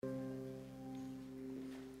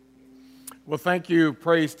Well, thank you,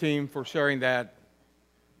 praise team, for sharing that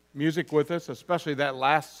music with us, especially that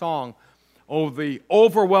last song, Oh, the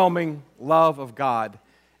Overwhelming Love of God.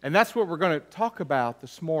 And that's what we're going to talk about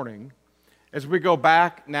this morning as we go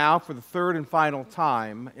back now for the third and final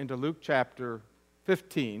time into Luke chapter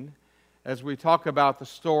 15, as we talk about the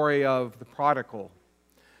story of the prodigal.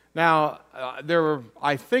 Now,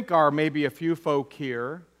 I think, are maybe a few folk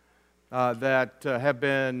here that have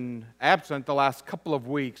been absent the last couple of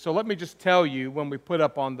weeks. So let me just tell you, when we put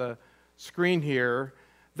up on the screen here,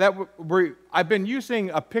 that I've been using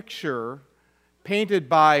a picture painted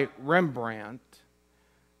by Rembrandt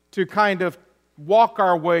to kind of walk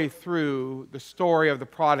our way through the story of the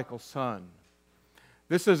prodigal son.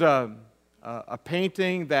 This is a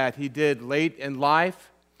painting that he did late in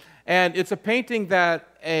life, and it's a painting that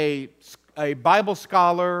a Bible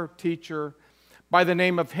scholar, teacher, by the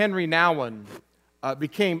name of Henry Nouwen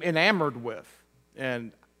became enamored with,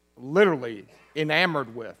 and literally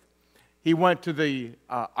enamored with. He went to the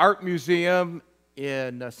art museum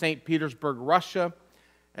in St. Petersburg, Russia,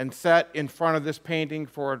 and sat in front of this painting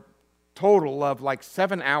for a total of like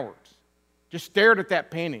 7 hours. Just stared at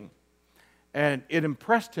that painting, and it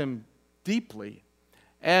impressed him deeply.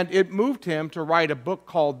 And it moved him to write a book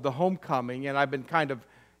called The Homecoming, and I've been kind of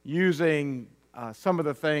using some of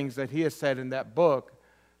the things that he has said in that book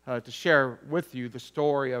to share with you the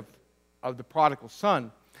story of the prodigal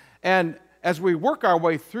son. And as we work our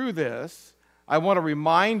way through this, I want to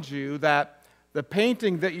remind you that the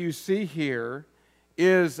painting that you see here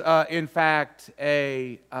is, in fact,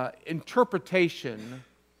 an interpretation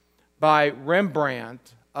by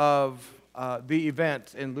Rembrandt of the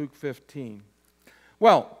events in Luke 15.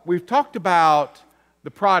 Well, we've talked about the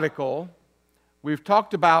prodigal. We've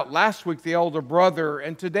talked about last week the elder brother,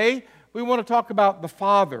 and today we want to talk about the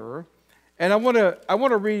father. And I want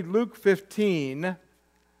to read Luke 15,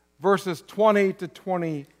 verses 20 to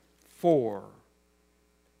 24.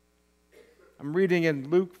 I'm reading in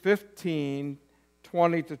Luke 15,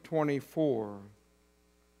 20 to 24.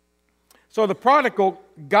 So the prodigal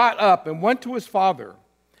got up and went to his father.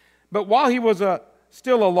 But while he was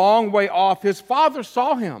still a long way off, his father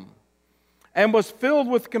saw him and was filled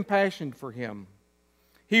with compassion for him.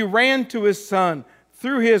 He ran to his son,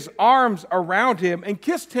 threw his arms around him, and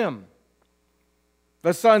kissed him.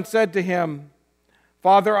 The son said to him,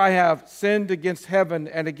 "Father, I have sinned against heaven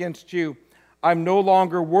and against you. I'm no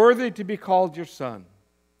longer worthy to be called your son."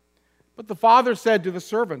 But the father said to the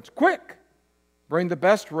servants, "Quick, bring the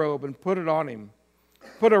best robe and put it on him.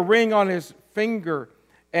 Put a ring on his finger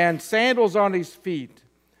and sandals on his feet.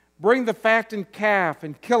 Bring the fattened calf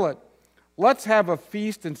and kill it. Let's have a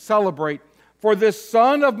feast and celebrate. For this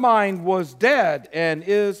son of mine was dead and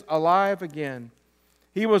is alive again.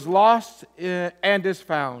 He was lost and is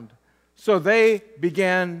found." So they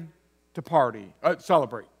began to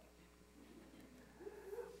celebrate.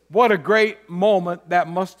 What a great moment that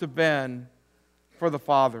must have been for the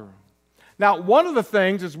father. Now, one of the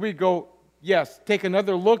things as we go, take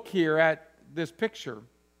another look here at this picture,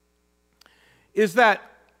 is that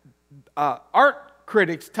art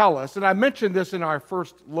critics tell us, and I mentioned this in our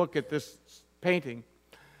first look at this painting,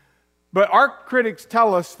 but art critics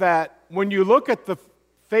tell us that when you look at the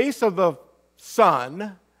face of the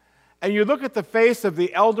son, and you look at the face of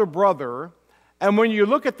the elder brother, and when you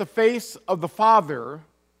look at the face of the father,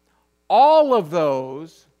 all of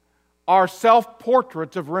those are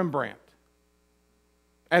self-portraits of Rembrandt.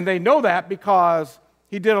 And they know that because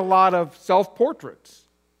he did a lot of self-portraits,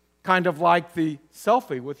 kind of like the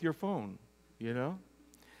selfie with your phone, you know?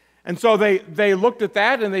 And so they looked at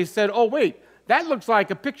that and they said, "Oh, wait, that looks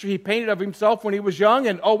like a picture he painted of himself when he was young,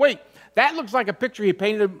 and oh, wait, that looks like a picture he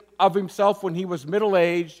painted of himself when he was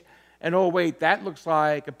middle-aged, and oh, wait, that looks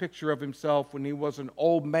like a picture of himself when he was an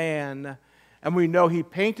old man." And we know he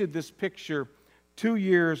painted this picture 2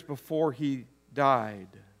 years before he died.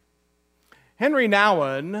 Henry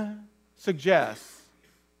Nouwen suggests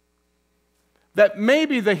that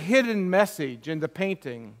maybe the hidden message in the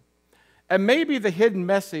painting, and maybe the hidden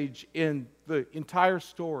message in the entire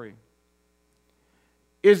story,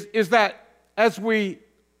 is that as we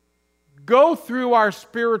go through our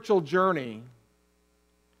spiritual journey,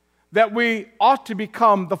 that we ought to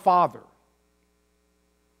become the father.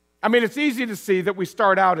 I mean, it's easy to see that we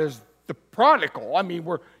start out as the prodigal. I mean,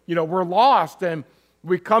 we're lost and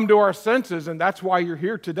we come to our senses, and that's why you're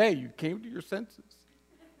here today. You came to your senses.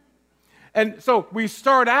 And so we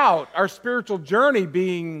start out our spiritual journey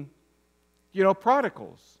being,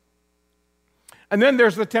 prodigals. And then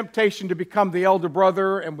there's the temptation to become the elder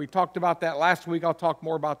brother, and we talked about that last week. I'll talk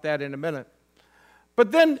more about that in a minute.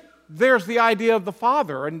 But then there's the idea of the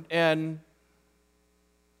father, and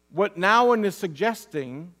what Nouwen is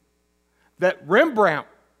suggesting, that Rembrandt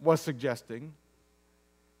was suggesting,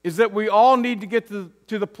 is that we all need to get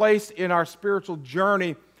to the place in our spiritual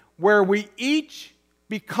journey where we each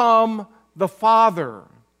become the Father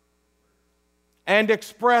and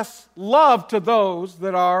express love to those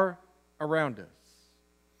that are around us.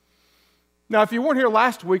 Now, if you weren't here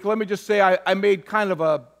last week, let me just say I made kind of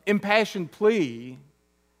an impassioned plea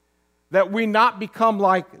that we not become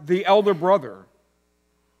like the elder brother.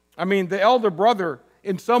 I mean, the elder brother,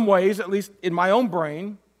 in some ways, at least in my own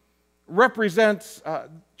brain, represents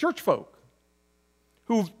church folk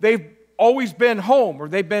who they've always been home, or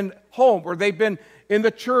they've been in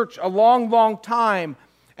the church a long, long time,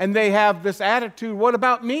 and they have this attitude, what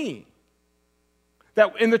about me?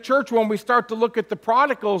 That in the church, when we start to look at the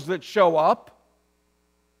prodigals that show up,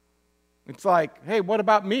 it's like, hey, what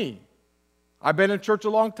about me? I've been in church a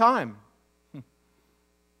long time.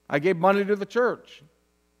 I gave money to the church.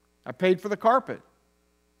 I paid for the carpet.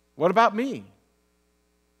 What about me?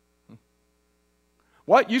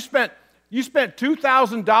 What? You spent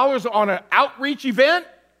 $2,000 on an outreach event?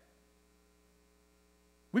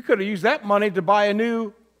 We could have used that money to buy a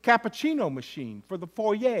new cappuccino machine for the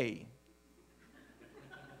foyer.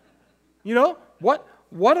 You know, what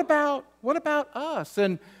about us?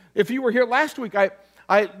 And if you were here last week,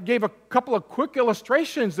 I gave a couple of quick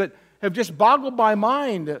illustrations that have just boggled my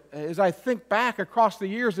mind as I think back across the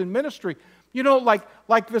years in ministry. You know,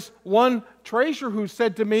 like this one treasurer who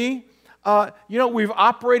said to me, we've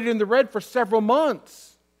operated in the red for several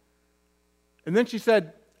months. And then she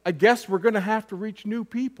said, I guess we're going to have to reach new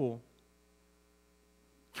people.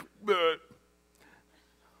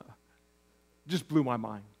 Just blew my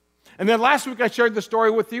mind. And then last week I shared the story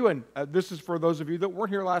with you, and this is for those of you that weren't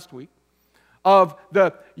here last week, of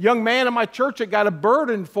the young man in my church that got a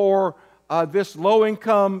burden for this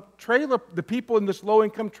low-income trailer, the people in this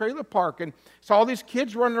low-income trailer park, and saw all these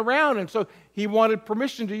kids running around, and so he wanted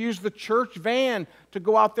permission to use the church van to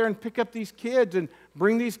go out there and pick up these kids and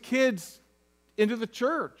bring these kids into the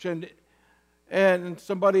church. And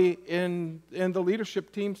somebody in the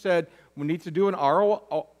leadership team said, we need to do an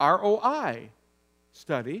ROI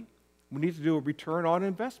study. We need to do a return on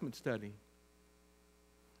investment study.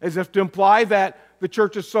 As if to imply that the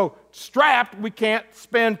church is so strapped we can't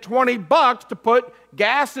spend $20 to put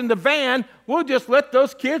gas in the van. We'll just let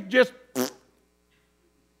those kids just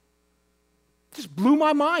blew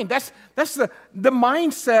my mind. That's the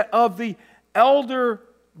mindset of the elder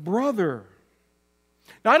brother.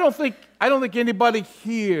 Now I don't think anybody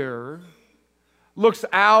here looks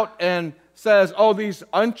out and says, "Oh, these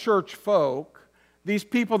unchurched folk, these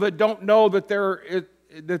people that don't know that there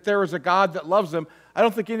is a God that loves them." I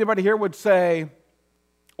don't think anybody here would say,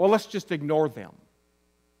 well, let's just ignore them.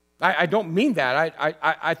 I don't mean that.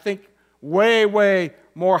 I think way, way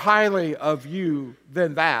more highly of you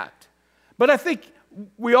than that. But I think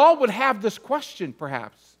we all would have this question,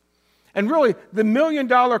 perhaps. And really, the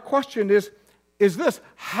million-dollar question is this: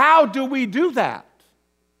 how do we do that?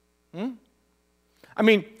 I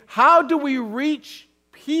mean, how do we reach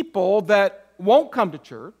people that won't come to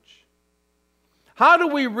church? How do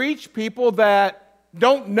we reach people that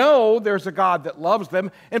don't know there's a God that loves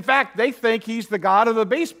them? In fact, they think He's the God of the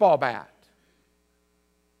baseball bat.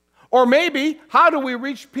 Or maybe, how do we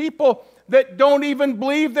reach people that don't even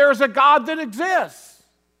believe there's a God that exists?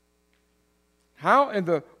 How in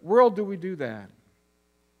the world do we do that?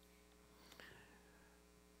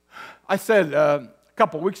 I said a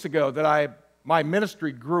couple weeks ago that my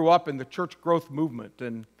ministry grew up in the church growth movement,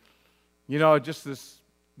 and just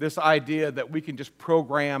this idea that we can just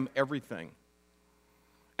program everything.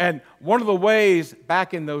 And one of the ways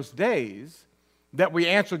back in those days that we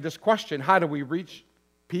answered this question, how do we reach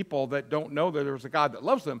people that don't know that there's a God that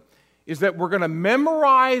loves them, is that we're going to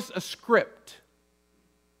memorize a script.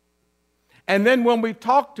 And then when we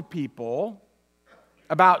talk to people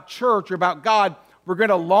about church or about God, we're going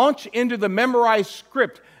to launch into the memorized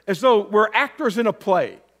script as though we're actors in a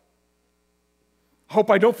play. Hope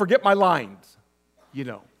I don't forget my lines,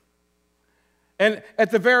 And at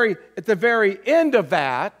the very end of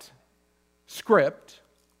that script,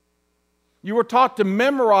 you were taught to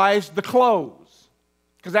memorize the close.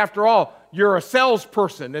 Because after all, you're a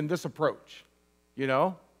salesperson in this approach,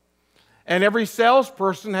 And every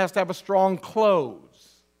salesperson has to have a strong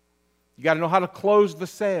close. You got to know how to close the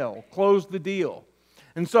sale, close the deal.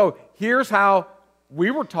 And so here's how we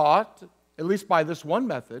were taught, at least by this one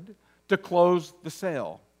method, to close the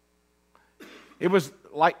sale. It was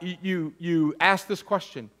like you asked this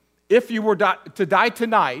question: if you were to die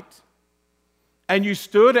tonight and you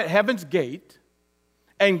stood at heaven's gate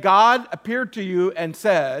and God appeared to you and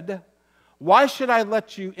said, why should I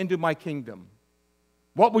let you into my kingdom?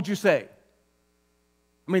 What would you say?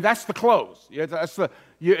 I mean, that's the close.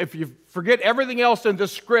 If you forget everything else in the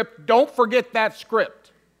script, don't forget that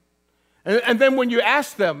script. And then when you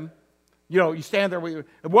ask them, you stand there,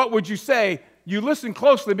 what would you say? You listen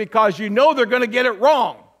closely because you know they're going to get it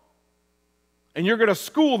wrong. And you're going to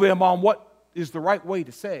school them on what is the right way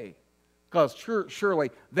to say. Because surely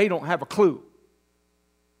they don't have a clue.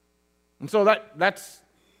 And so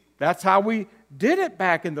that's how we did it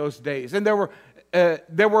back in those days. And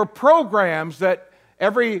there were programs that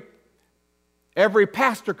every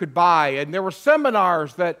pastor could buy, and there were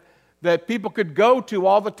seminars that people could go to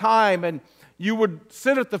all the time, and you would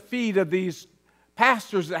sit at the feet of these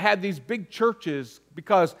pastors that had these big churches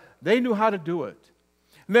because they knew how to do it.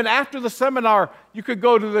 And then after the seminar, you could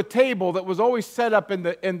go to the table that was always set up in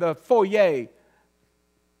the foyer.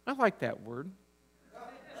 I like that word.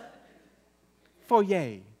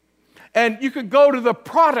 Foyer. And you could go to the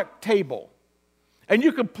product table. And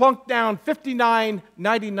you could plunk down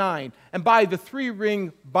 $59.99 and buy the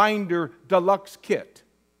 3-ring binder deluxe kit.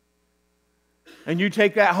 And you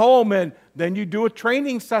take that home, and then you do a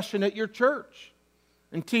training session at your church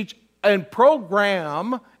and teach and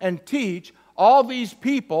program and teach all these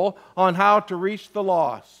people on how to reach the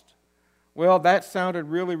lost. Well, that sounded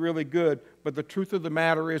really, really good, but the truth of the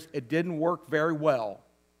matter is it didn't work very well.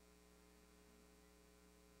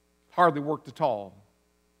 Hardly worked at all.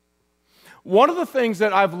 One of the things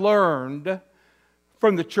that I've learned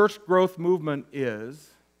from the church growth movement is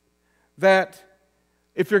that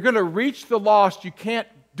if you're going to reach the lost, you can't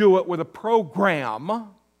do it with a program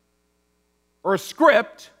or a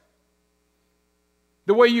script.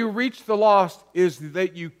 The way you reach the lost is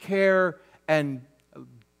that you care and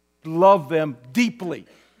love them deeply.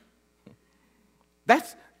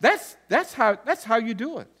 That's how you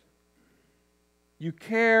do it. You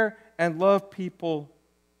care and love people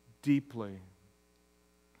deeply.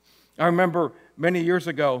 I remember many years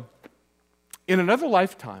ago, in another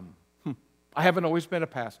lifetime, I haven't always been a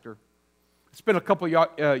pastor. I spent a couple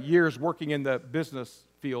years working in the business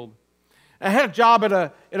field. I had a job at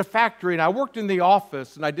a factory, and I worked in the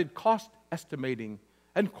office, and I did cost estimating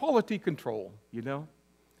and quality control,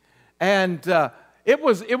 And it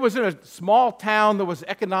was in a small town that was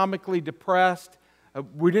economically depressed.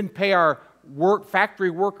 We didn't pay our factory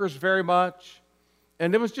workers very much.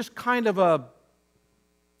 And it was just kind of a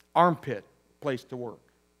armpit place to work.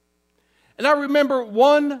 And I remember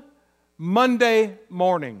one Monday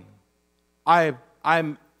morning,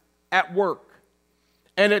 I'm at work.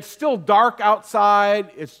 And it's still dark outside,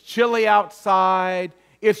 it's chilly outside,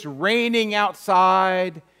 it's raining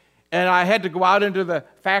outside, and I had to go out into the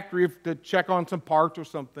factory to check on some parts or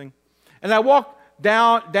something. And I walked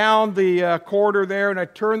down the corridor there, and I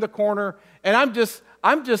turned the corner, and I'm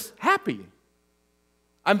just happy.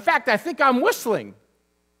 In fact, I think I'm whistling.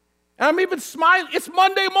 And I'm even smiling. It's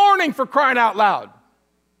Monday morning, for crying out loud.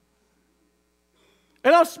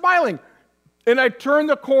 And I'm smiling. And I turn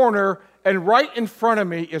the corner, and right in front of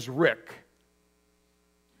me is Rick.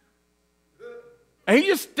 And he's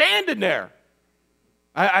just standing there.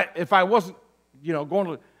 If I wasn't,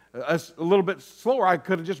 going a little bit slower, I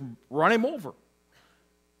could have just run him over.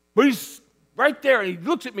 But he's right there, and he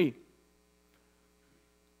looks at me. And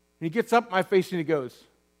he gets up in my face, and he goes,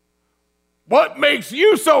 "What makes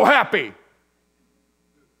you so happy?"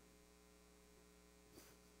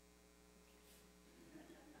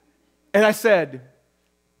 And I said,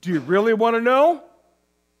 "Do you really want to know?"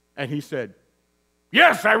 And he said,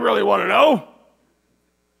 "Yes, I really want to know."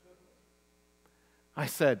 I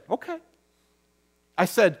said, "Okay." I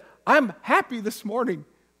said, "I'm happy this morning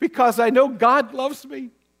because I know God loves me,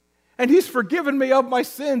 and He's forgiven me of my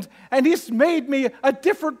sins, and He's made me a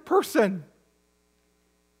different person."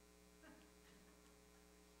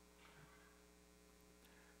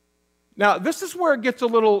 Now, this is where it gets a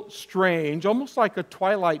little strange, almost like a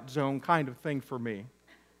Twilight Zone kind of thing for me.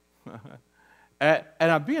 And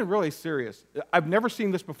I'm being really serious. I've never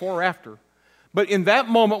seen this before or after. But in that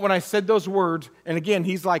moment when I said those words, and again,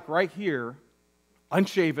 he's like right here,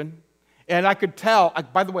 unshaven, and I could tell,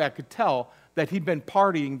 by the way, I could tell that he'd been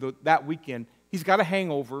partying that weekend. He's got a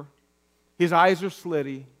hangover. His eyes are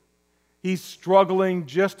slitty. He's struggling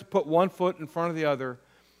just to put one foot in front of the other.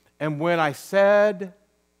 And when I said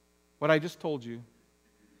what I just told you,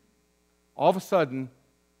 all of a sudden,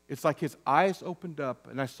 it's like his eyes opened up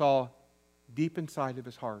and I saw deep inside of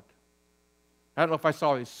his heart. I don't know if I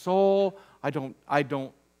saw his soul. I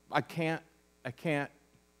can't.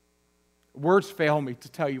 Words fail me to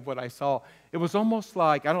tell you what I saw. It was almost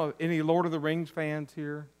like, I don't know, any Lord of the Rings fans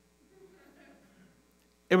here?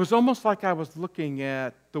 It was almost like I was looking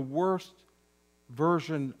at the worst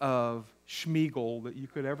version of Schmeagol that you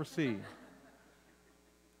could ever see.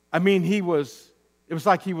 I mean, it was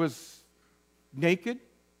like he was naked.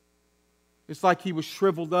 It's like he was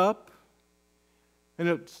shriveled up. And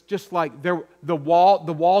it's just like the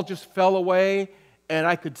wall just fell away, and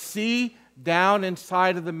I could see down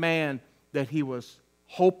inside of the man that he was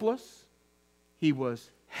hopeless, he was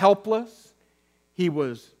helpless, he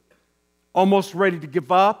was almost ready to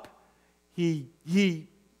give up. He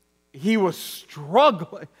was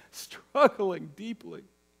struggling deeply.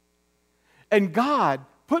 And God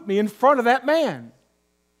put me in front of that man.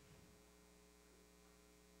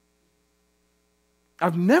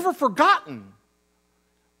 I've never forgotten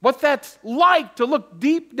what that's like to look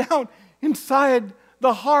deep down inside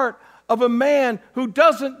the heart of a man who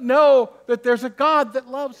doesn't know that there's a God that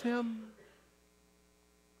loves him.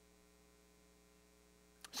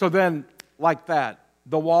 So then, like that,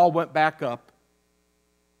 the wall went back up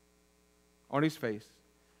on his face,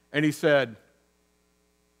 and he said,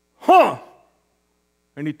 "Huh!"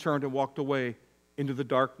 And he turned and walked away into the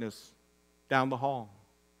darkness down the hall.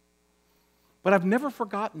 But I've never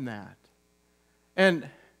forgotten that. And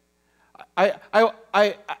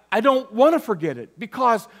I don't want to forget it,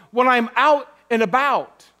 because when I'm out and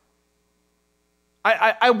about,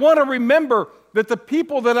 I want to remember that the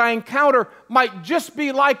people that I encounter might just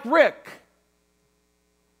be like Rick.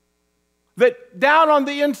 That down on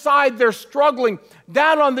the inside they're struggling.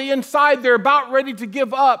 Down on the inside they're about ready to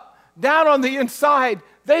give up. Down on the inside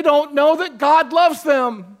they don't know that God loves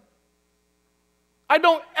them. I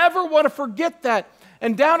don't ever want to forget that.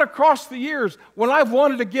 And down across the years, when I've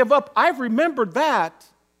wanted to give up, I've remembered that.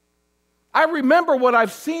 I remember what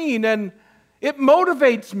I've seen, and it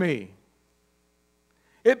motivates me.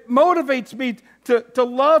 It motivates me to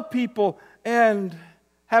love people and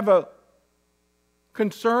have a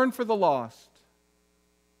concern for the lost.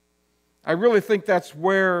 I really think that's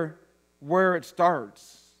where it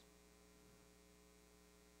starts.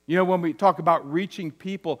 You know, when we talk about reaching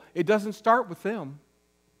people, it doesn't start with them.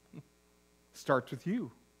 It starts with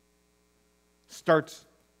you. Starts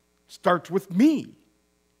with me.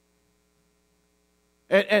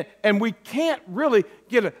 And we can't really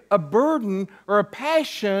get a burden or a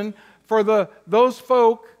passion for those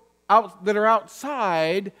folk that are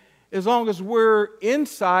outside as long as we're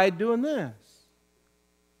inside doing this.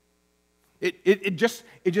 It just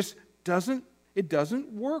doesn't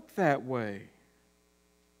work that way.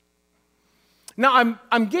 Now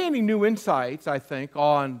I'm gaining new insights, I think,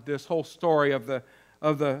 on this whole story of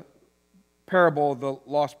the parable of the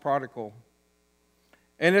lost prodigal.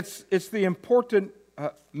 And it's the important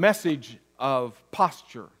message of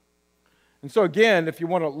posture. And so again, if you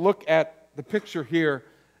want to look at the picture here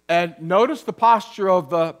and notice the posture of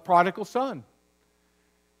the prodigal son.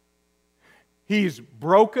 He's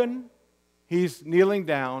broken, he's kneeling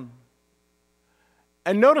down.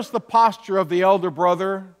 And notice the posture of the elder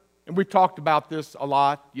brother. And we talked about this a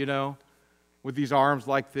lot, you know, with these arms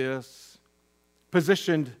like this,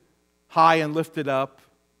 positioned high and lifted up,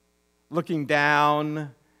 looking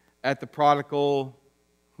down at the prodigal,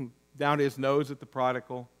 down his nose at the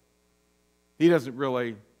prodigal. He doesn't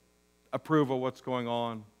really approve of what's going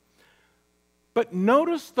on. But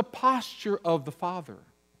notice the posture of the father.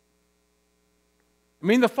 I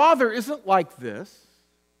mean, the father isn't like this.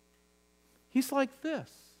 He's like this.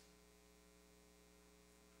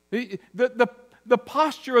 The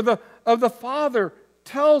posture of the father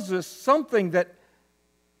tells us something that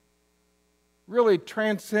really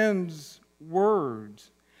transcends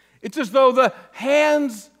words. It's as though the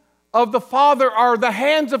hands of the father are the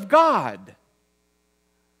hands of God.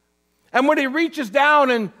 And when he reaches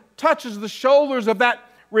down and touches the shoulders of that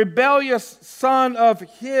rebellious son of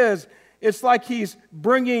his, it's like he's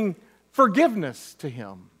bringing forgiveness to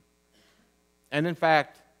him. And in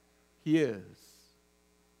fact, he is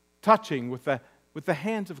touching with the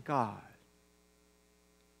hands of God.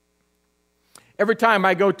 Every time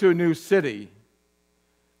I go to a new city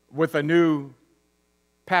with a new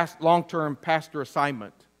long-term pastor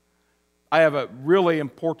assignment, I have a really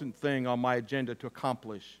important thing on my agenda to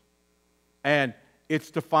accomplish. And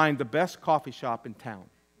it's to find the best coffee shop in town.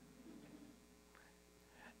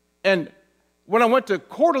 And when I went to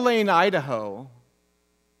Coeur d'Alene, Idaho,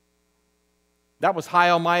 that was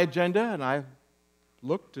high on my agenda, and I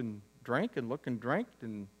looked and drank and looked and drank,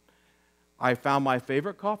 and I found my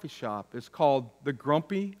favorite coffee shop. It's called the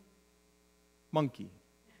Grumpy Monkey.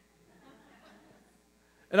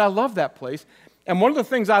 And I love that place. And one of the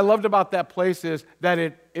things I loved about that place is that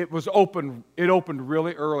it was open. It opened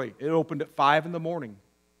really early. It opened at 5 in the morning.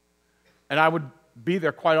 And I would be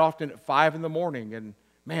there quite often at 5 in the morning. And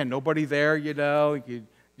man, nobody there, you know.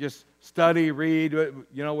 You just study, read,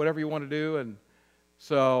 whatever you want to do. And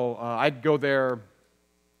so I'd go there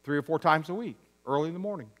 3 or 4 times a week, early in the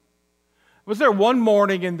morning. I was there one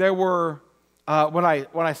morning, and there were, when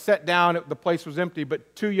I sat down, the place was empty,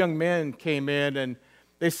 but 2 young men came in, and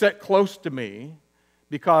they sat close to me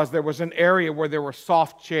because there was an area where there were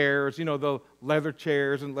soft chairs, the leather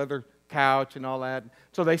chairs and leather couch and all that.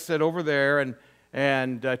 So they sat over there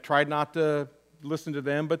and tried not to listen to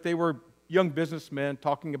them, but they were young businessmen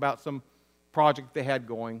talking about some project they had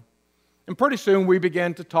going. And pretty soon we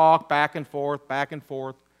began to talk back and forth.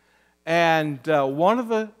 And one of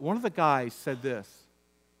the guys said this,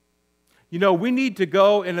 we need to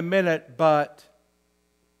go in a minute, but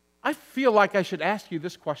I feel like I should ask you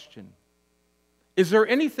this question. Is there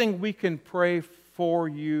anything we can pray for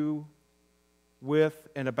you with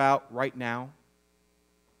and about right now?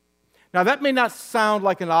 Now, that may not sound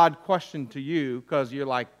like an odd question to you because you're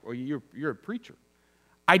like, well, you're a preacher.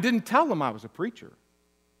 I didn't tell them I was a preacher.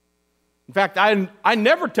 In fact, I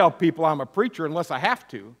never tell people I'm a preacher unless I have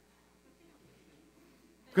to,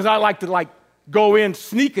 because I like to go in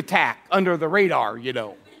sneak attack under the radar,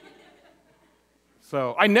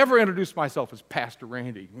 So I never introduced myself as Pastor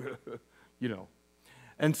Randy,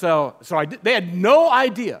 And so they had no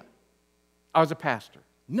idea I was a pastor.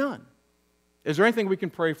 None. Is there anything we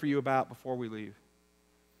can pray for you about before we leave?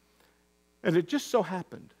 And it just so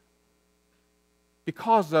happened,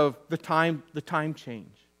 because of the time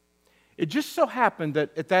change, it just so happened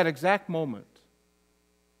that at that exact moment,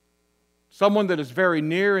 someone that is very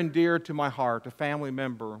near and dear to my heart, a family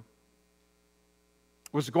member,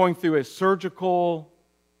 was going through a surgical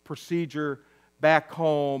procedure back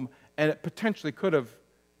home, and it potentially could have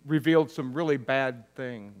revealed some really bad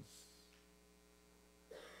things.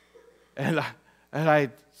 And I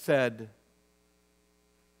said,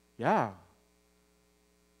 yeah,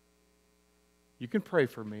 you can pray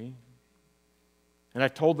for me. And I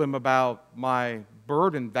told them about my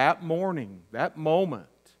burden that morning, that moment.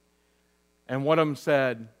 And one of them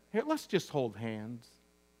said, here, let's just hold hands.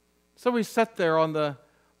 So we sat there on the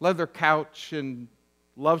leather couch and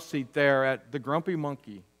love seat there at the Grumpy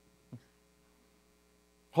Monkey,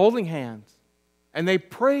 holding hands. And they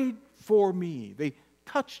prayed for me. They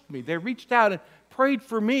touched me. They reached out and prayed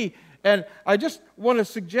for me. And I just want to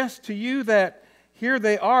suggest to you that here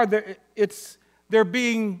they are. They're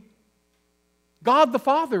being God the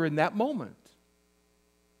Father in that moment,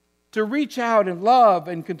 to reach out and love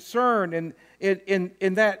and concern and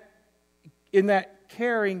in that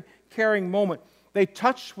caring moment. They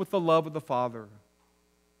touched with the love of the Father.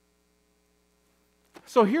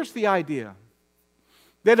 So here's the idea,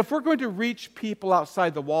 that if we're going to reach people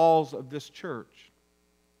outside the walls of this church,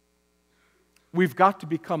 we've got to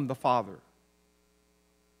become the Father.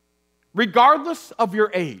 Regardless of your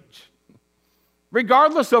age,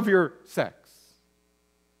 regardless of your sex,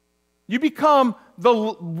 you become the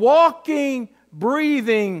walking,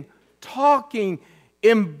 breathing, talking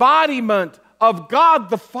embodiment of God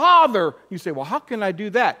the Father. You say, well, how can I do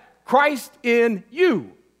that? Christ in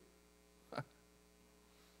you.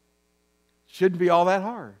 Shouldn't be all that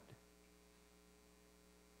hard.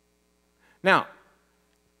 Now,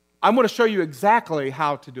 I'm going to show you exactly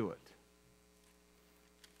how to do it.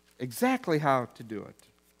 Exactly how to do it.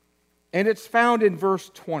 And it's found in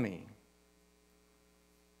verse 20.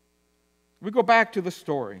 We go back to the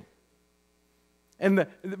story. And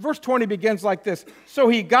verse 20 begins like this. So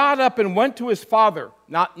he got up and went to his father.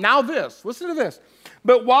 Now this, listen to this.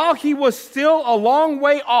 But while he was still a long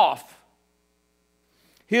way off,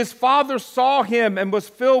 his father saw him and was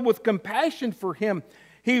filled with compassion for him.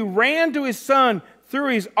 He ran to his son, threw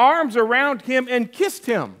his arms around him, and kissed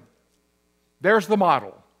him. There's the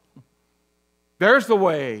model. There's the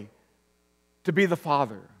way to be the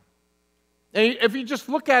father. And if you just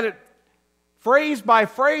look at it phrase by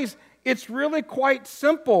phrase, it's really quite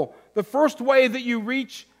simple. The first way that you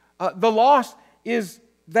reach the lost is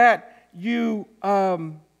that you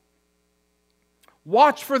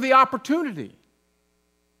watch for the opportunity.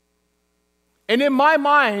 And in my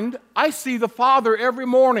mind, I see the Father every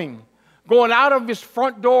morning going out of his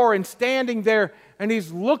front door and standing there, and he's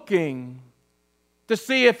looking to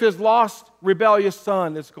see if his lost, rebellious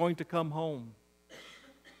son is going to come home.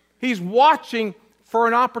 He's watching for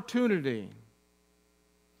an opportunity.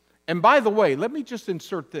 And by the way, let me just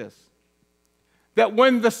insert this. That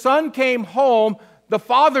when the son came home, the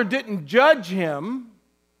father didn't judge him.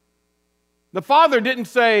 The father didn't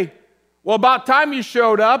say, well, about time you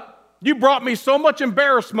showed up, you brought me so much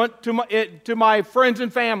embarrassment to my friends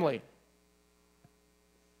and family.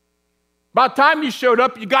 About time you showed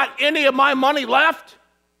up, you got any of my money left?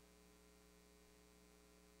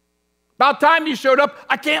 About time you showed up.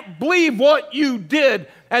 I can't believe what you did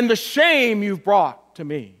and the shame you've brought to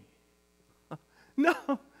me. No,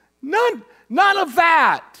 none of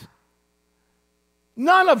that.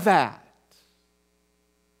 None of that.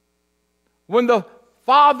 When the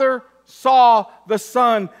Father saw the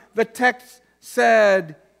Son, the text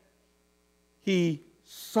said he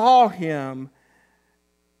saw him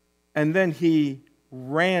and then he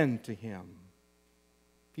ran to him.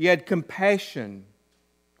 He had compassion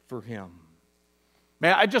for him.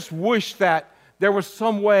 Man, I just wish that there was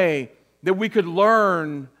some way that we could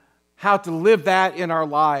learn how to live that in our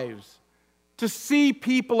lives. To see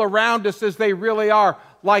people around us as they really are,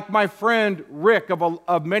 like my friend Rick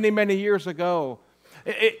of many, many years ago.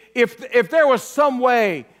 If there was some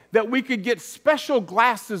way that we could get special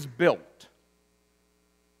glasses built,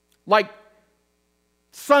 like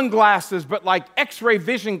sunglasses, but like X-ray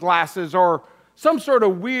vision glasses or some sort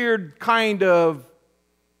of weird kind of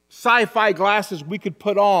sci-fi glasses we could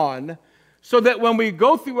put on so that when we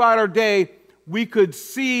go throughout our day, we could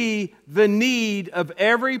see the need of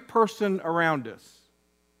every person around us.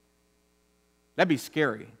 That'd be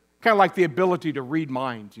scary. Kind of like the ability to read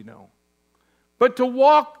minds, you know. But to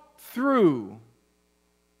walk through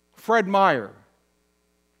Fred Meyer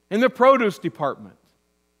in the produce department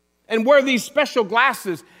and wear these special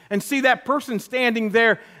glasses and see that person standing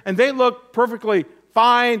there and they look perfectly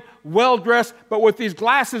fine, well-dressed, but with these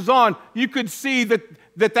glasses on, you could see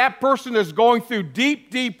that person is going through deep,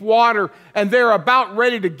 deep water and they're about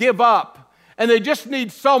ready to give up. And they just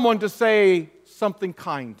need someone to say something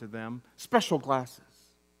kind to them. Special glasses.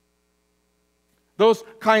 Those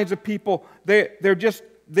kinds of people, they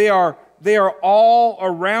are all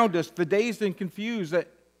around us, the dazed and confused. That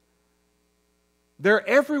they're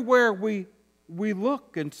everywhere we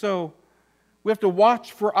look, and so we have to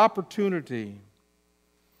watch for opportunity.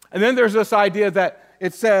 And then there's this idea that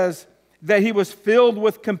it says that he was filled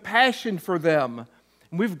with compassion for them.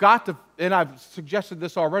 And we've got to, and I've suggested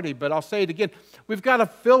this already, but I'll say it again, we've got to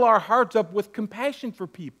fill our hearts up with compassion for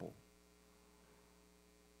people.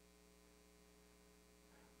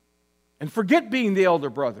 And forget being the elder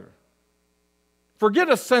brother. Forget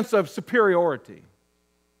a sense of superiority.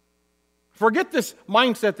 Forget this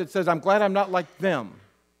mindset that says, I'm glad I'm not like them.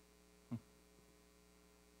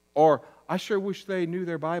 Or, I sure wish they knew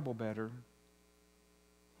their Bible better.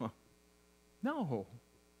 No.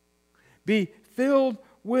 Be filled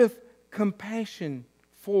with compassion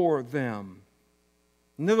for them.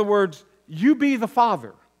 In other words, you be the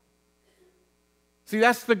Father. See,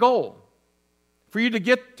 that's the goal. For you to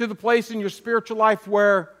get to the place in your spiritual life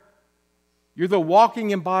where you're the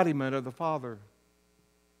walking embodiment of the Father.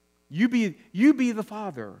 You be the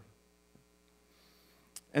Father.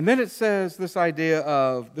 And then it says this idea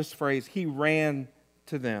of this phrase, he ran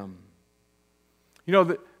to them. You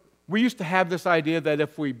know, we used to have this idea that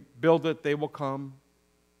if we build it, they will come.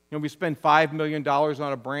 You know, we spend $5 million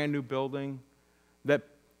on a brand new building,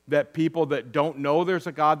 that people that don't know there's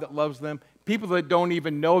a God that loves them, people that don't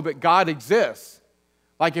even know that God exists.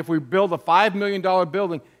 Like if we build a $5 million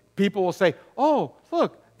building, people will say, oh,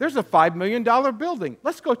 look, there's a $5 million building.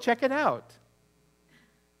 Let's go check it out.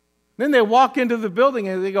 Then they walk into the building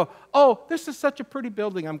and they go, oh, this is such a pretty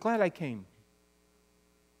building. I'm glad I came.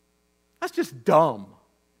 That's just dumb.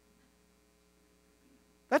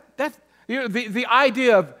 That's you know, the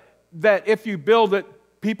idea of that if you build it,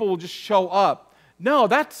 people will just show up. No,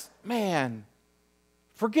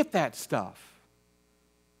 forget that stuff.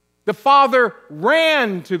 The Father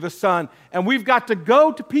ran to the Son, and we've got to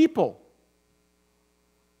go to people.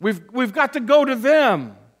 We've got to go to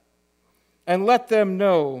them and let them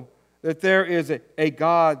know that there is a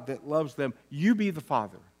God that loves them. You be the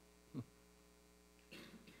Father.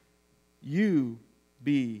 You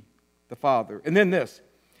be the Father. And then this,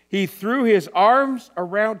 he threw his arms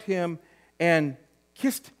around him and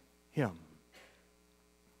kissed him.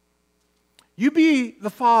 You be the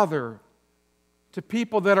Father to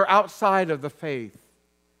people that are outside of the faith.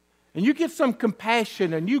 And you get some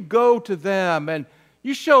compassion and you go to them and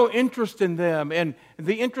you show interest in them and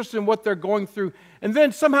the interest in what they're going through. And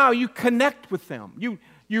then somehow you connect with them.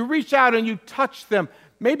 You reach out and you touch them.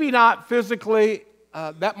 Maybe not physically,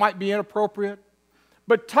 that might be inappropriate,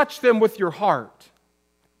 but touch them with your heart.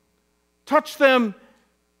 Touch them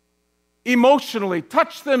emotionally.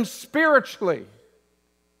 Touch them spiritually.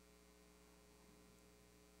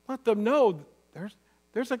 Let them know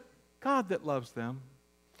there's a God that loves them.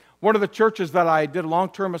 One of the churches that I did a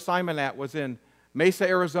long-term assignment at was in Mesa,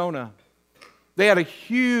 Arizona. They had a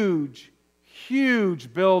huge,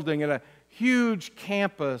 huge building and a huge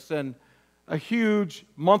campus and a huge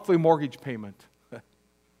monthly mortgage payment.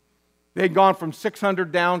 They had gone from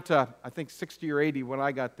 600 down to, I think, 60 or 80 when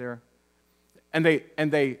I got there. And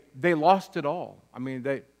they lost it all. I mean,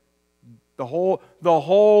 the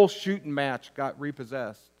whole shooting match got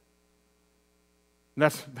repossessed. And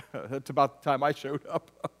that's about the time I showed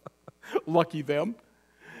up. Lucky them.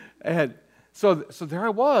 And so there I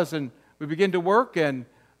was, and we began to work, and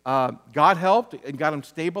God helped and got them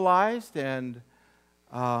stabilized, and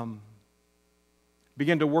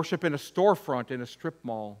began to worship in a storefront in a strip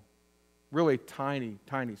mall. Really tiny,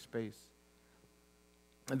 tiny space.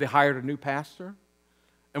 And they hired a new pastor.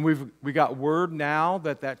 And we got word now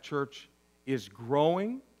that church is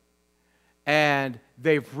growing. And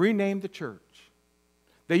they've renamed the church.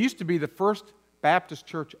 They used to be the First Baptist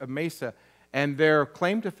Church of Mesa. And their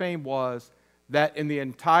claim to fame was that in the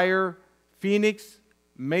entire Phoenix,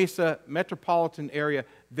 Mesa metropolitan area,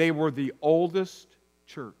 they were the oldest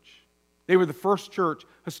church. They were the first church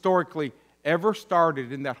historically ever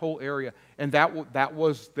started in that whole area, and that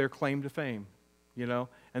was their claim to fame, you know,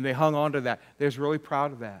 and they hung on to that. They was really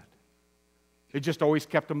proud of that. It just always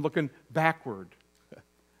kept them looking backward.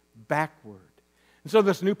 And so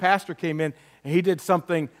this new pastor came in, and he did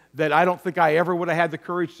something that I don't think I ever would have had the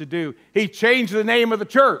courage to do. He changed the name of the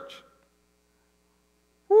church.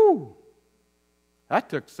 Whew. That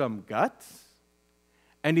took some guts.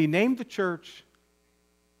 And he named the church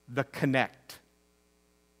The Connect.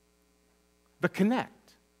 The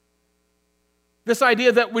Connect. This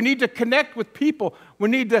idea that we need to connect with people. We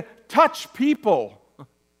need to touch people.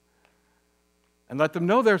 And let them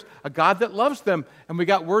know there's a God that loves them. And we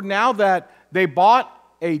got word now that they bought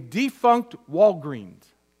a defunct Walgreens.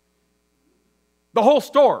 The whole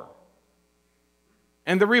store.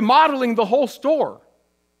 And they're remodeling the whole store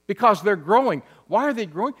because they're growing. Why are they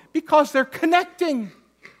growing? Because they're connecting.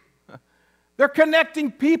 They're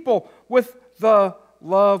connecting people with the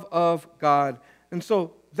love of God. And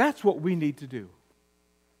so that's what we need to do.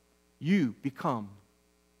 You become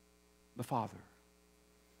the Father.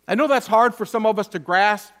 I know that's hard for some of us to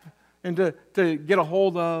grasp and to get a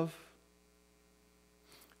hold of.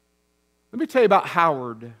 Let me tell you about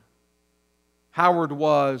Howard. Howard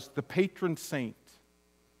was the patron saint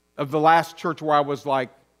of the last church where I was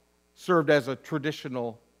served as a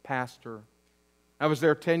traditional pastor. I was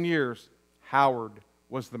there 10 years. Howard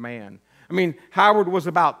was the man. I mean, Howard was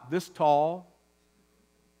about this tall.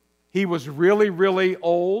 He was really, really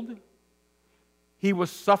old. He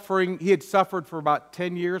had suffered for about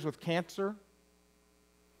 10 years with cancer.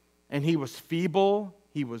 And he was feeble,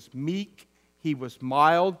 he was meek, he was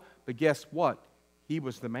mild, but guess what? He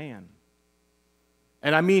was the man.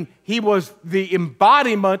 And I mean, he was the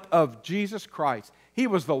embodiment of Jesus Christ. He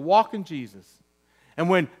was the walking Jesus. And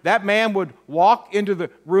when that man would walk into the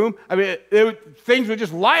room, I mean, things would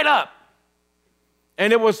just light up.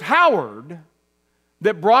 And it was Howard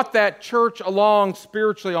that brought that church along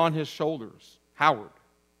spiritually on his shoulders. Howard.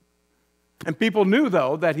 And people knew,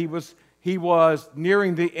 though, that he was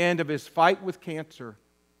nearing the end of his fight with cancer.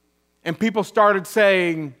 And people started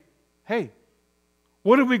saying, hey,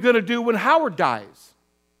 what are we going to do when Howard dies?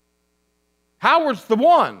 Howard's the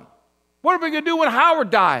one. What are we going to do when Howard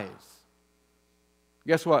dies?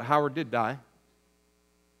 Guess what? Howard did die.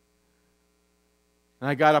 And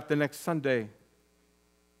I got up the next Sunday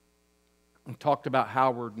and talked about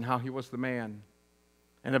Howard and how he was the man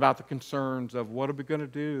and about the concerns of what are we going to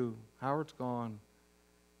do? Howard's gone.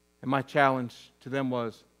 And my challenge to them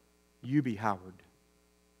was, you be Howard.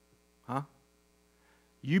 Huh?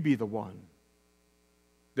 You be the one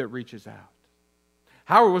that reaches out.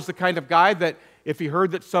 Howard was the kind of guy that if he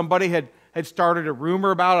heard that somebody had started a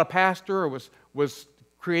rumor about a pastor or was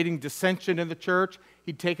creating dissension in the church,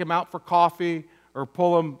 he'd take him out for coffee or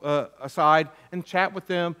pull him aside and chat with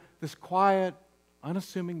them. This quiet,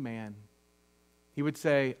 unassuming man. He would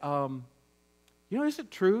say, is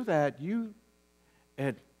it true that you...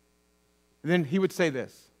 And then he would say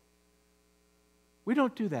this, we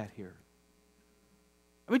don't do that here.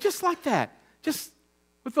 I mean, just like that. Just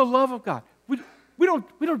with the love of God. We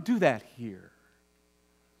don't do that here.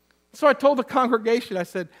 So I told the congregation, I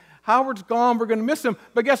said, Howard's gone, we're going to miss him.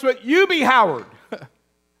 But guess what? You be Howard.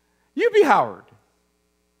 You be Howard.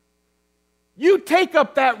 You take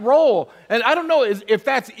up that role. And I don't know if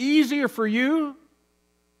that's easier for you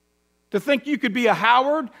to think you could be a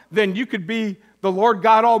Howard than you could be the Lord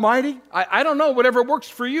God Almighty. I don't know, whatever works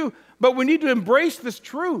for you. But we need to embrace this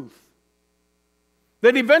truth.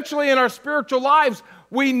 That eventually in our spiritual lives,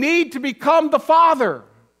 we need to become the Father.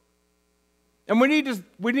 And we need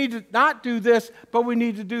to not do this, but we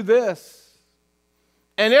need to do this.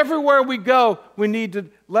 And everywhere we go, we need to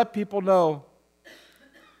let people know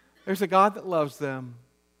there's a God that loves them.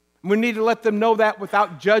 We need to let them know that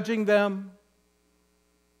without judging them.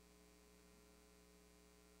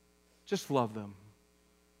 Just love them.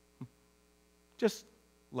 Just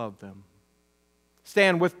love them.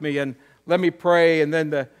 Stand with me and let me pray, and then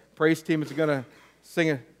the praise team is going to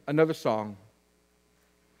sing another song.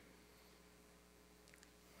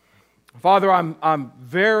 Father, I'm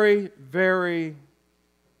very, very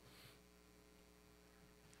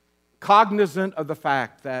cognizant of the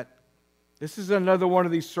fact that this is another one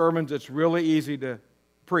of these sermons that's really easy to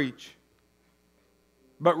preach,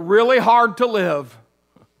 but really hard to live.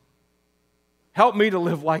 Help me to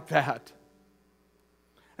live like that.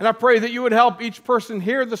 And I pray that you would help each person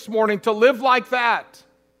here this morning to live like that.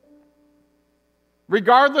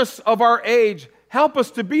 Regardless of our age, help us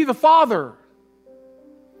to be the Father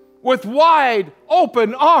with wide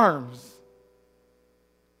open arms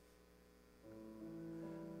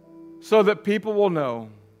so that people will know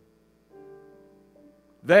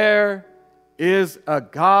there is a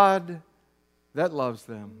God that loves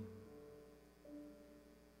them.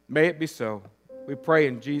 May it be so. We pray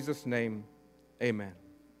in Jesus' name. Amen.